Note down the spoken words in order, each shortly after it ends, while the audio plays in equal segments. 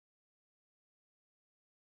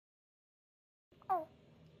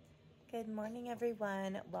Good morning,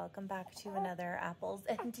 everyone. Welcome back to another Apples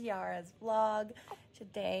and Tiaras vlog.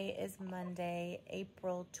 Today is Monday,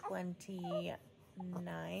 April 29th,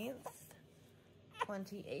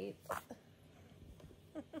 28th.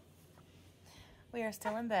 We are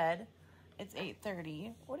still in bed. It's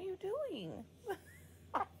 8:30. What are you doing?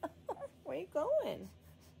 Where are you going?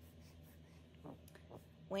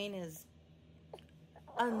 Wayne is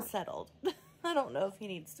unsettled. I don't know if he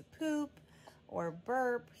needs to poop or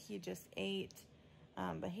burp. He just ate,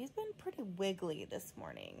 but he's been pretty wiggly this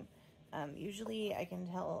morning. Usually I can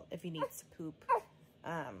tell if he needs to poop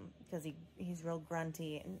because he's real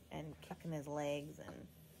grunty and kicking his legs, and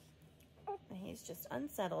he's just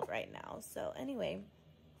unsettled right now. So anyway,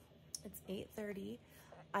 it's 8:30.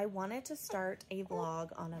 I wanted to start a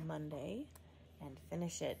vlog on a Monday and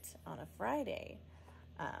finish it on a Friday.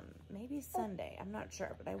 Maybe Sunday, I'm not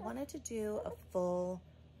sure, but I wanted to do a full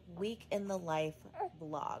week in the life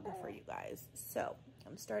vlog for you guys. So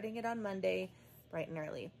I'm starting it on Monday, bright and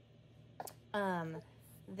early.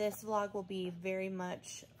 This vlog will be very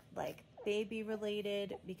much like baby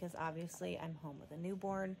related because obviously I'm home with a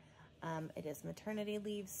newborn. It is maternity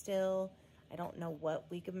leave still. I don't know what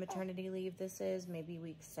week of maternity leave this is, maybe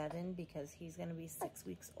week 7, because he's gonna be 6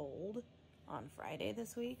 weeks old on Friday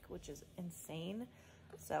this week, which is insane.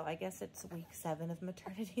 So I guess it's week 7 of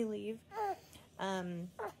maternity leave.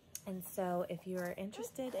 And so if you are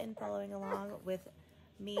interested in following along with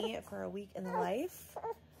me for a week in the life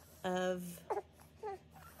of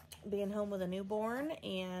being home with a newborn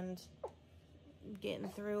and getting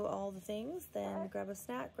through all the things, then grab a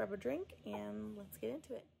snack, grab a drink, and let's get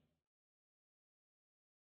into it.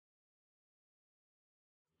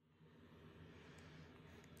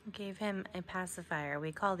 Gave him a pacifier.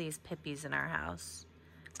 We call these pippies in our house.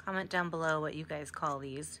 Comment down below what you guys call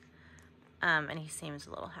these. And he seems a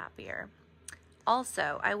little happier.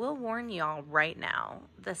 Also, I will warn y'all right now,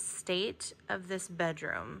 the state of this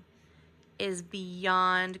bedroom is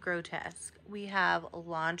beyond grotesque. We have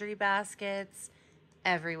laundry baskets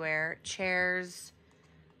everywhere, chairs,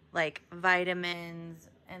 like vitamins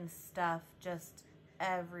and stuff just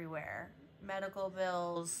everywhere. Medical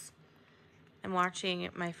bills. I'm watching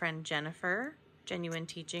my friend Jennifer, Genuine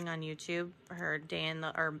Teaching on YouTube, her day in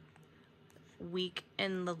the, or week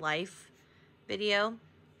in the life video.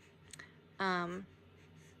 I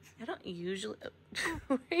don't usually,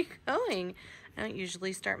 where are you going? I don't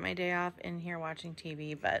usually start my day off in here watching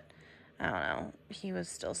TV, but I don't know. He was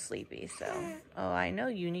still sleepy, so. Oh, I know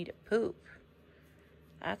you need to poop.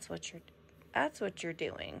 That's what you're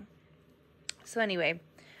doing. So anyway,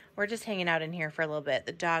 we're just hanging out in here for a little bit.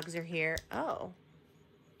 The dogs are here. Oh,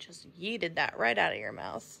 just yeeted that right out of your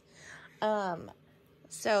mouth.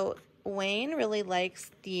 So Wayne really likes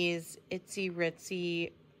these itsy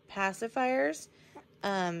ritzy pacifiers.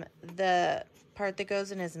 The part that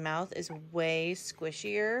goes in his mouth is way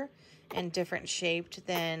squishier and different shaped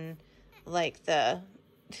than like the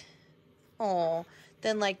Wubba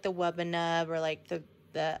or like the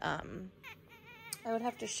I would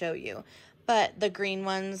have to show you. But the green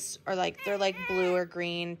ones are like, they're like blue or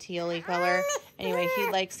green, teal-y color. Anyway, he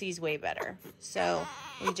likes these way better. So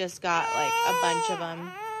we just got like a bunch of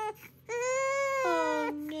them. Oh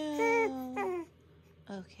no.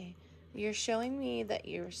 Okay. You're showing me that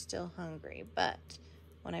you're still hungry, but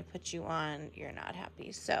when I put you on, you're not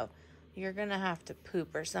happy. So you're gonna have to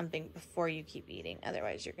poop or something before you keep eating.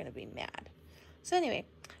 Otherwise, you're gonna be mad. So anyway,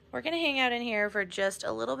 we're gonna hang out in here for just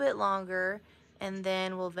a little bit longer, and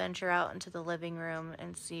then we'll venture out into the living room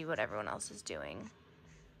and see what everyone else is doing.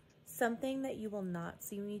 Something that you will not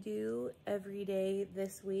see me do every day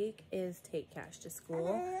this week is take Cash to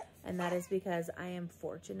school. And that is because I am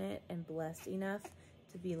fortunate and blessed enough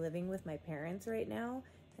to be living with my parents right now.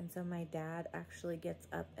 And so my dad actually gets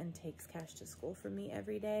up and takes Cash to school for me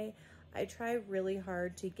every day. I try really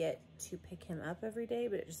hard to get to pick him up every day,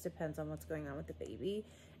 but it just depends on what's going on with the baby.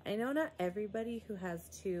 I know not everybody who has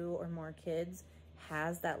 2 or more kids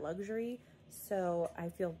has that luxury, so I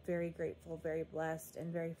feel very grateful, very blessed,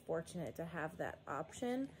 and very fortunate to have that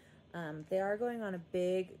option. They are going on a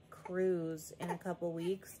big cruise in a couple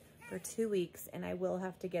weeks for 2 weeks, and I will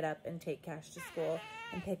have to get up and take Cash to school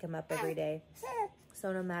and pick him up every day.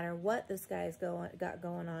 So no matter what this guy's got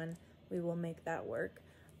going on, we will make that work.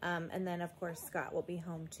 And then of course Scott will be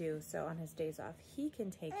home too, so on his days off he can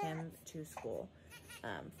take him to school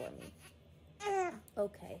for me.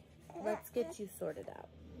 Okay, let's get you sorted out.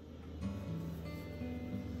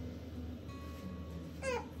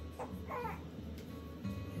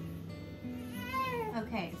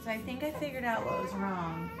 Okay, so I think I figured out what was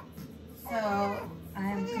wrong. So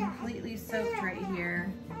I'm completely soaked right here.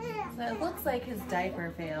 So it looks like his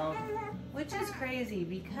diaper failed, which is crazy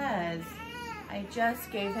because I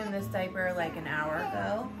just gave him this diaper like an hour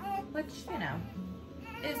ago, which, you know,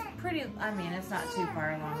 is pretty, I mean, it's not too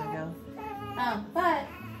far long ago. But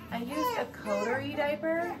I used a coterie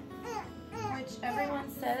diaper, which everyone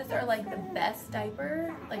says are like the best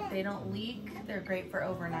diaper. Like, they don't leak. They're great for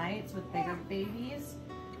overnights with bigger babies.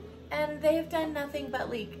 And they've done nothing but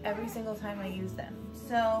leak every single time I use them.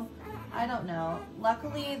 So, I don't know.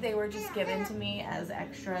 Luckily, they were just given to me as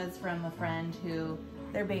extras from a friend who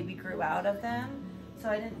their baby grew out of them. So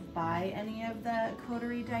I didn't buy any of the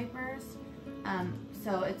coterie diapers.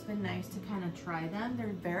 So it's been nice to kind of try them. They're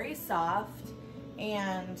very soft,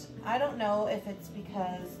 and I don't know if it's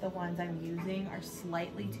because the ones I'm using are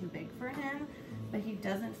slightly too big for him, but he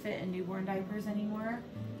doesn't fit in newborn diapers anymore.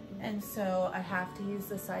 And so I have to use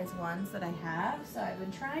the size ones that I have. So I've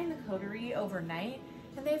been trying the coterie overnight,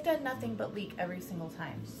 and they've done nothing but leak every single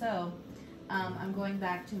time. So I'm going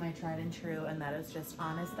back to my tried and true, and that is just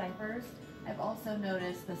Honest diapers. I've also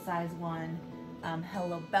noticed the size 1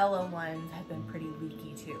 Hello Bella ones have been pretty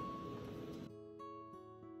leaky too.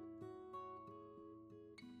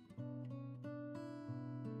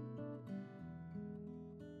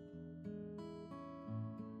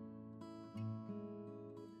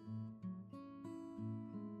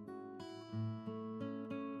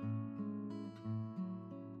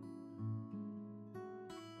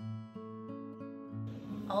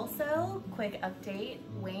 Also, quick update,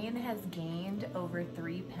 Wayne has gained over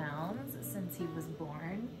 3 pounds since he was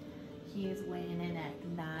born. He is weighing in at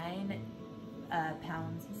 9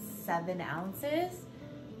 pounds 7 ounces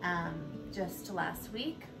just last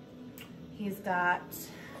week. He's got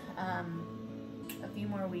a few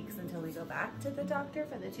more weeks until we go back to the doctor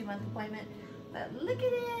for the 2-month appointment, but look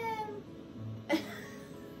at him.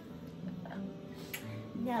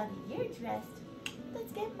 Now that you're dressed,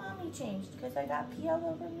 let's get mommy changed because I got pee all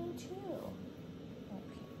over me too.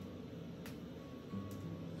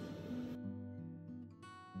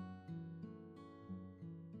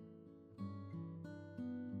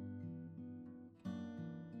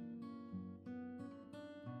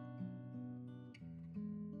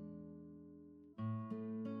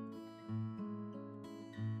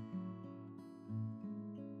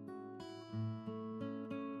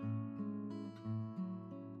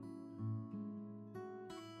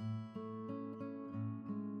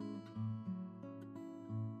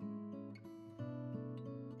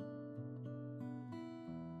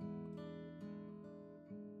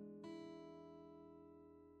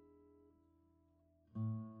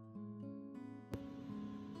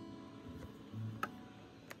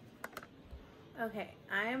 Okay,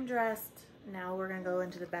 I am dressed. Now we're gonna go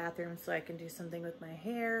into the bathroom so I can do something with my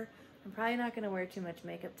hair. I'm probably not gonna wear too much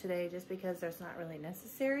makeup today just because there's not really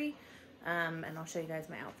necessary. And I'll show you guys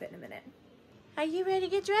my outfit in a minute. Are you ready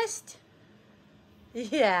to get dressed?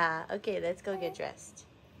 Yeah, okay, let's go get dressed.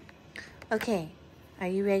 Okay, are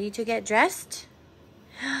you ready to get dressed?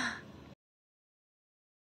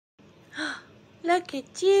 Look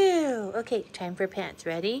at you. Okay, time for pants.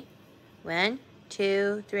 Ready? 1,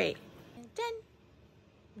 2, 3. Done.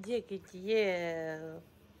 Look at you.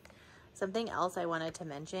 Something else I wanted to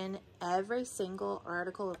mention, every single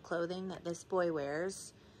article of clothing that this boy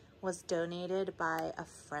wears was donated by a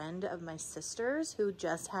friend of my sister's who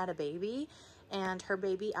just had a baby, and her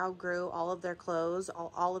baby outgrew all of their clothes,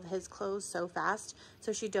 all of his clothes so fast.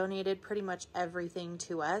 So she donated pretty much everything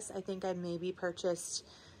to us. I think I maybe purchased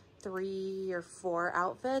 3 or 4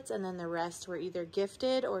 outfits, and then the rest were either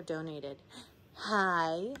gifted or donated.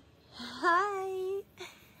 Hi. Hi.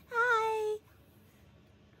 Hi.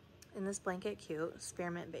 Isn't this blanket cute?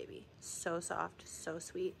 Spearmint baby. So soft, so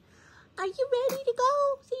sweet. Are you ready to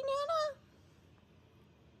go see Nana?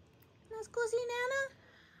 Let's go see Nana.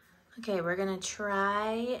 Okay, we're gonna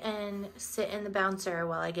try and sit in the bouncer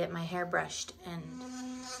while I get my hair brushed and...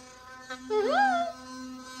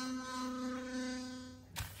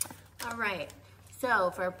 All right,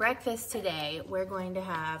 so for breakfast today, we're going to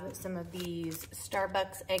have some of these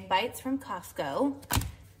Starbucks egg bites from Costco.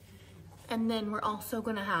 And then we're also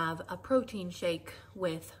gonna have a protein shake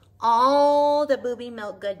with all the booby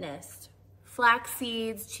milk goodness. Flax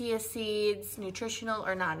seeds, chia seeds, nutritional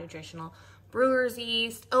or not nutritional, brewer's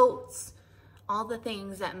yeast, oats, all the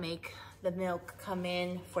things that make the milk come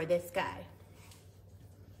in for this guy.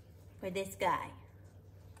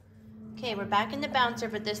 Okay, we're back in the bouncer,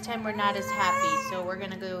 but this time we're not as happy, so we're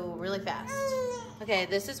gonna go really fast. Okay,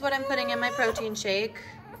 this is what I'm putting in my protein shake.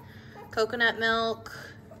 Coconut milk,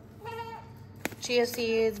 chia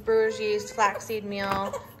seeds, brewer's yeast, flaxseed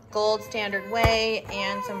meal, gold standard whey,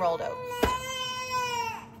 and some rolled oats.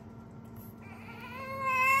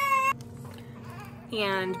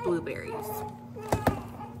 and blueberries.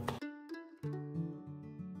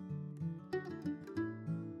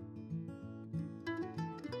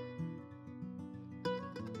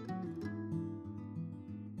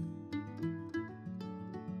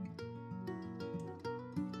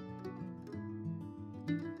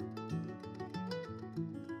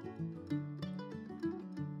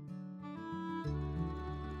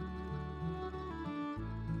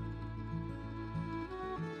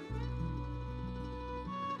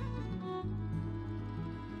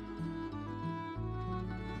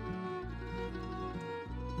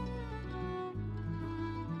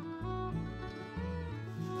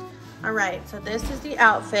 All right, so this is the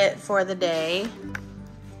outfit for the day.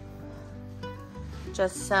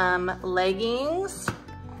 Just some leggings,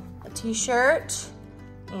 a t-shirt,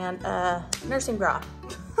 and a nursing bra.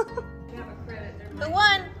 Who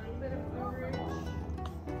won?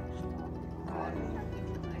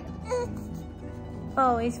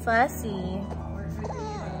 Oh, he's fussy.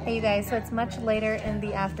 Hey you guys, so it's much later in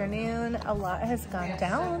the afternoon. A lot has gone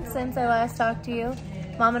down since I last talked to you.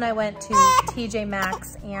 Mom and I went to TJ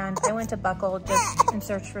Maxx and I went to Buckle just in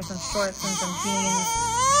search for some shorts and some jeans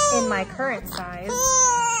in my current size.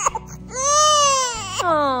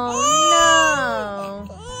 Oh no.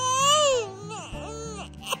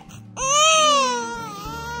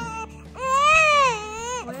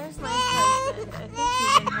 Where's my husband? I think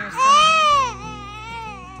he's in here somewhere.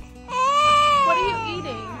 What are you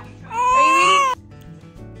eating? Are you eating?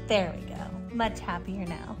 There we go. Much happier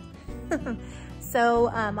now.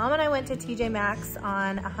 So Mom and I went to TJ Maxx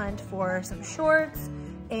on a hunt for some shorts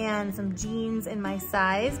and some jeans in my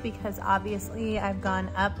size because obviously I've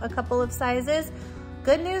gone up a couple of sizes.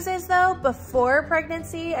 Good news is though, before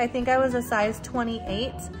pregnancy, I think I was a size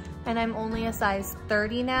 28 and I'm only a size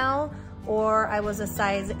 30 now, or I was a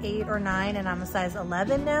size 8 or 9 and I'm a size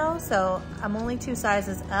 11 now. So I'm only 2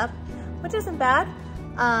 sizes up, which isn't bad.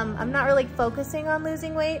 I'm not really focusing on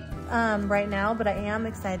losing weight right now, but I am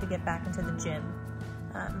excited to get back into the gym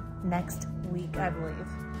next week, I believe.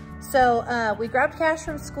 So we grabbed cash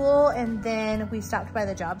from school and then we stopped by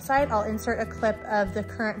the job site. I'll insert a clip of the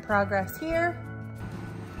current progress here.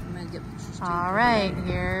 I'm gonna get pictures too. All right,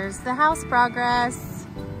 here's the house progress.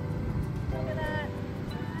 Look at that.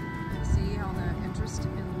 See all the interest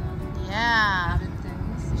in the added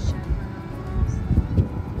things, the shed rooms.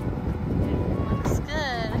 It looks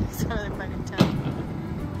good. It's really fucking tough.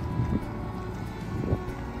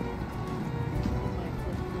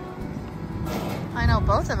 I know,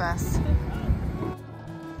 both of us.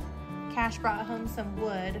 Cash brought home some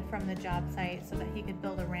wood from the job site so that he could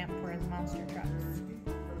build a ramp for his monster trucks.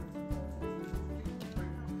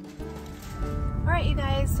 All right, you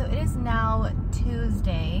guys, so it is now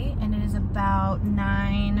Tuesday and it is about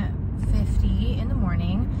 9:50 in the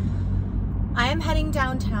morning. I am heading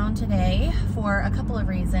downtown today for a couple of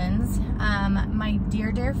reasons. My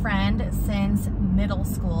dear, dear friend since middle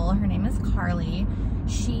school, her name is Carly.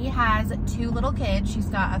 She has 2 little kids. She's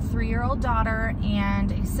got a 3-year-old daughter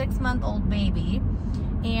and a 6-month-old baby.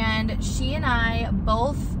 And she and I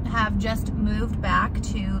both have just moved back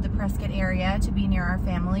to the Prescott area to be near our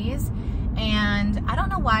families. And I don't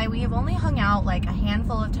know why, we have only hung out like a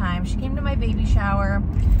handful of times. She came to my baby shower.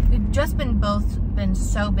 We've just both been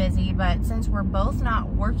so busy, but since we're both not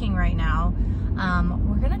working right now,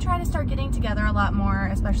 we're gonna try to start getting together a lot more,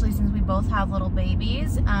 especially since we both have little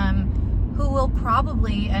babies. Who will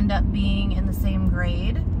probably end up being in the same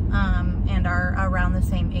grade and are around the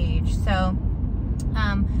same age. So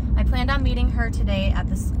I planned on meeting her today at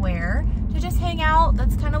the square to just hang out.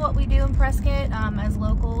 That's kind of what we do in Prescott as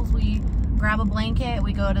locals. We grab a blanket,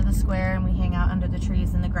 we go to the square and we hang out under the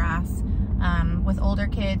trees in the grass. With older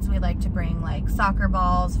kids, we like to bring like soccer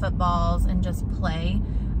balls, footballs, and just play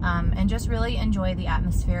and just really enjoy the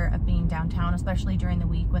atmosphere of being downtown, especially during the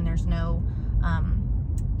week when there's no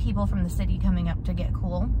people from the city coming up to get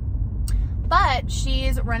cool. But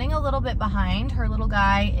she's running a little bit behind. Her little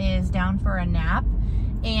guy is down for a nap,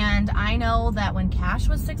 and I know that when Cash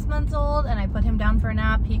was 6 months old and I put him down for a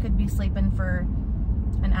nap, he could be sleeping for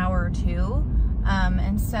an hour or 2.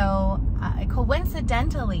 And so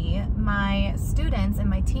coincidentally, my students and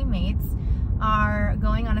my teammates are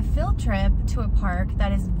going on a field trip to a park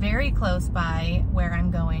that is very close by where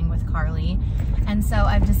I'm going with Carly. And so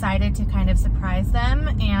I've decided to kind of surprise them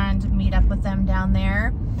and meet up with them down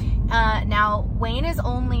there. Now, Wayne is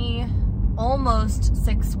only almost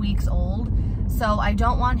 6 weeks old. So I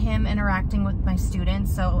don't want him interacting with my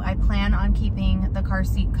students. So I plan on keeping the car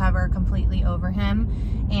seat cover completely over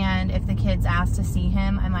him. And if the kids ask to see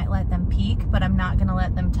him, I might let them peek, but I'm not gonna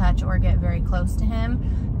let them touch or get very close to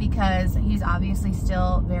him because he's obviously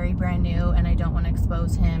still very brand new and I don't want to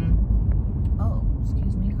expose him, oh,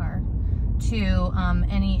 excuse me, car, to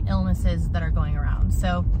any illnesses that are going around.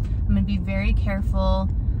 So I'm gonna be very careful,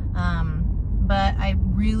 but I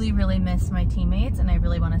really, really miss my teammates and I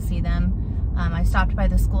really want to see them. I stopped by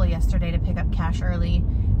the school yesterday to pick up cash early,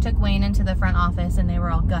 took Wayne into the front office and they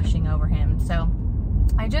were all gushing over him. So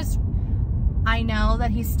I know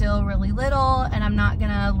that he's still really little and I'm not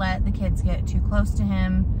gonna let the kids get too close to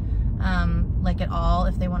him, like at all.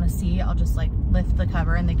 If they want to see, I'll just like lift the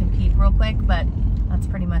cover and they can peek real quick, but that's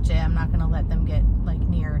pretty much it. I'm not gonna let them get like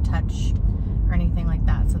near or touch or anything like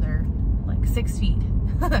that. So they're like 6 feet.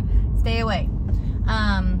 Stay away.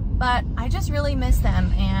 But I just really miss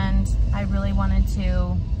them and I really wanted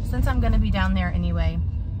to, since I'm gonna be down there anyway,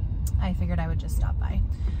 I figured I would just stop by.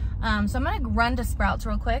 So I'm gonna run to Sprouts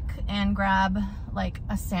real quick and grab like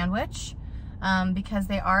a sandwich because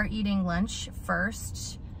they are eating lunch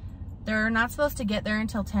first. They're not supposed to get there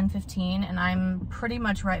until 10:15 and I'm pretty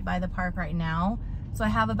much right by the park right now. So I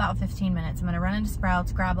have about 15 minutes. I'm gonna run into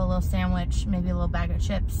Sprouts, grab a little sandwich, maybe a little bag of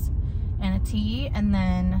chips and a tea, and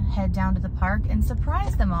then head down to the park and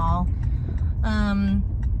surprise them all.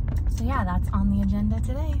 So yeah, that's on the agenda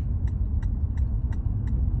today.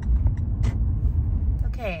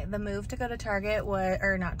 Okay, the move to go to Target was,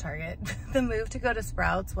 or not Target, the move to go to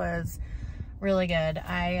Sprouts was really good.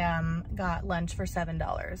 I got lunch for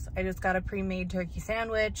 $7. I just got a pre-made turkey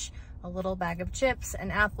sandwich, a little bag of chips,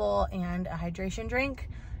 an apple, and a hydration drink,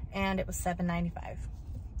 and it was $7.95.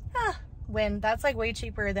 That's like way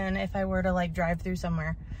cheaper than if I were to like drive through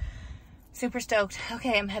somewhere. Super stoked.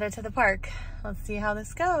 Okay, I'm headed to the park. Let's see how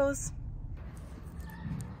this goes.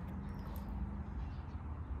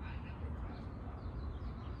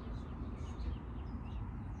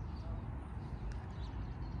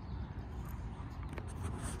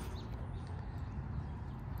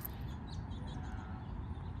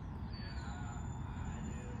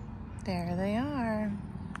 There they are.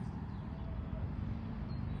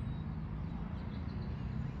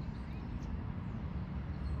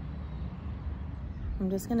 I'm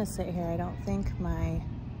just gonna sit here. I don't think my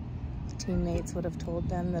teammates would have told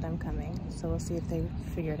them that I'm coming, so we'll see if they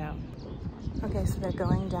figure it out. Okay, so they're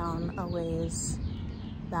going down a ways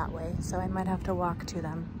that way, so I might have to walk to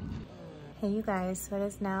them. Hey you guys, so it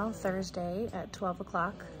is now Thursday at 12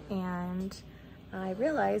 o'clock and I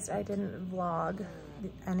realized I didn't vlog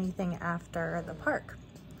anything after the park.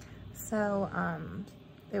 So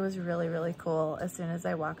it was really, really cool. As soon as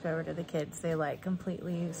I walked over to the kids, they like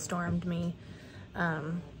completely stormed me.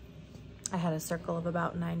 I had a circle of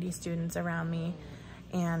about 90 students around me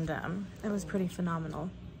and it was pretty phenomenal.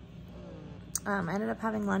 I ended up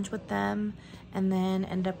having lunch with them and then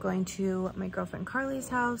ended up going to my girlfriend Carly's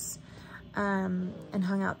house and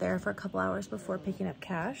hung out there for a couple hours before picking up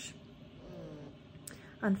cash.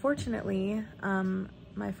 Unfortunately,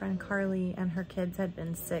 my friend Carly and her kids had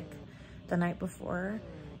been sick the night before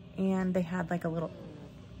and they had like a little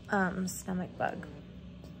stomach bug.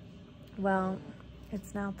 Well,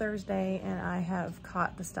 it's now Thursday and I have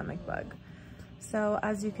caught the stomach bug. So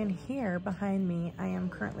as you can hear behind me, I am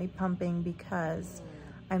currently pumping because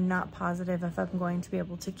I'm not positive if I'm going to be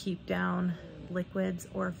able to keep down liquids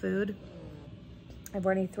or food. I've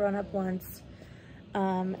already thrown up once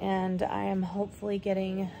and I am hopefully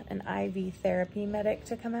getting an IV therapy medic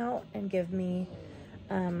to come out and give me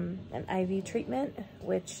an IV treatment,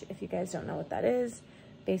 which if you guys don't know what that is,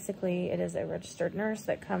 basically it is a registered nurse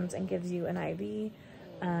that comes and gives you an IV.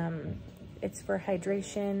 It's for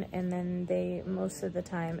hydration and then they most of the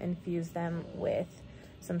time infuse them with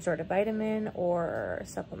some sort of vitamin or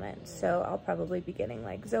supplement. So I'll probably be getting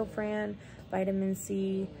like Zofran, vitamin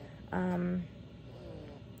C,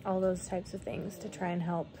 all those types of things to try and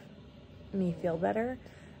help me feel better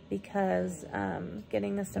because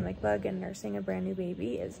getting the stomach bug and nursing a brand new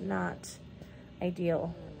baby is not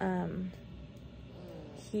ideal.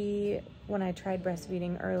 When I tried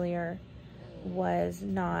breastfeeding earlier, was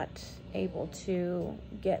not able to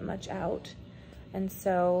get much out. And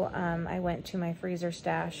so I went to my freezer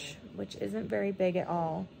stash, which isn't very big at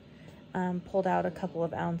all, pulled out a couple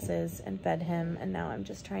of ounces and fed him. And now I'm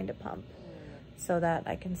just trying to pump so that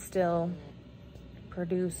I can still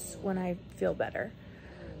produce when I feel better.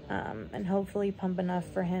 And hopefully pump enough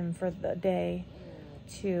for him for the day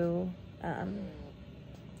to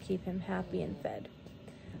keep him happy and fed.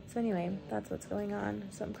 So anyway, that's what's going on.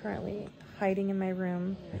 So I'm currently hiding in my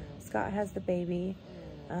room. Scott has the baby,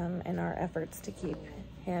 and our efforts to keep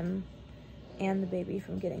him and the baby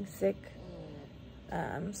from getting sick.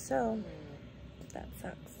 So that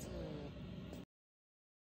sucks.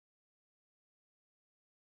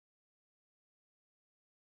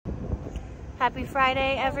 Happy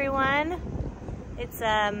Friday, everyone. It's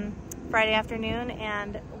Friday afternoon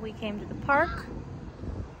and we came to the park.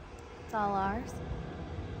 It's all ours.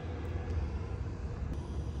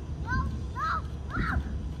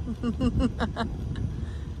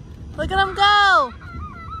 Look at him go!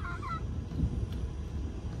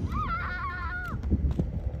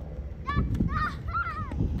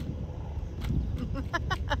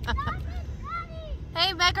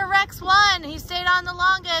 Hey, Mega Rex won. He stayed on the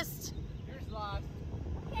longest. Here's lost.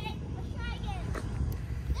 Okay, let's try again.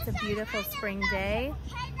 It's a beautiful spring day.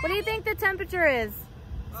 What do you think the temperature is?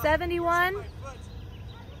 71?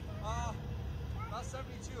 About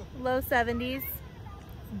 72. Low 70s.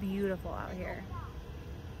 It's beautiful out here.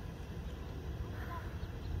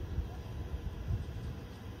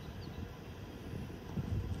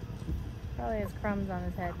 Probably has crumbs on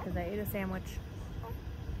his head because I ate a sandwich.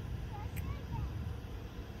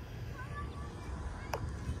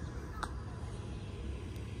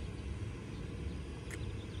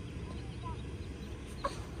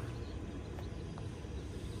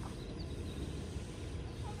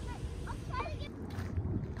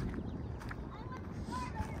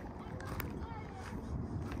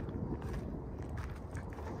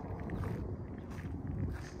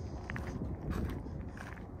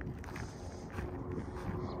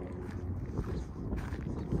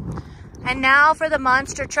 And now for the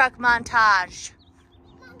monster truck montage.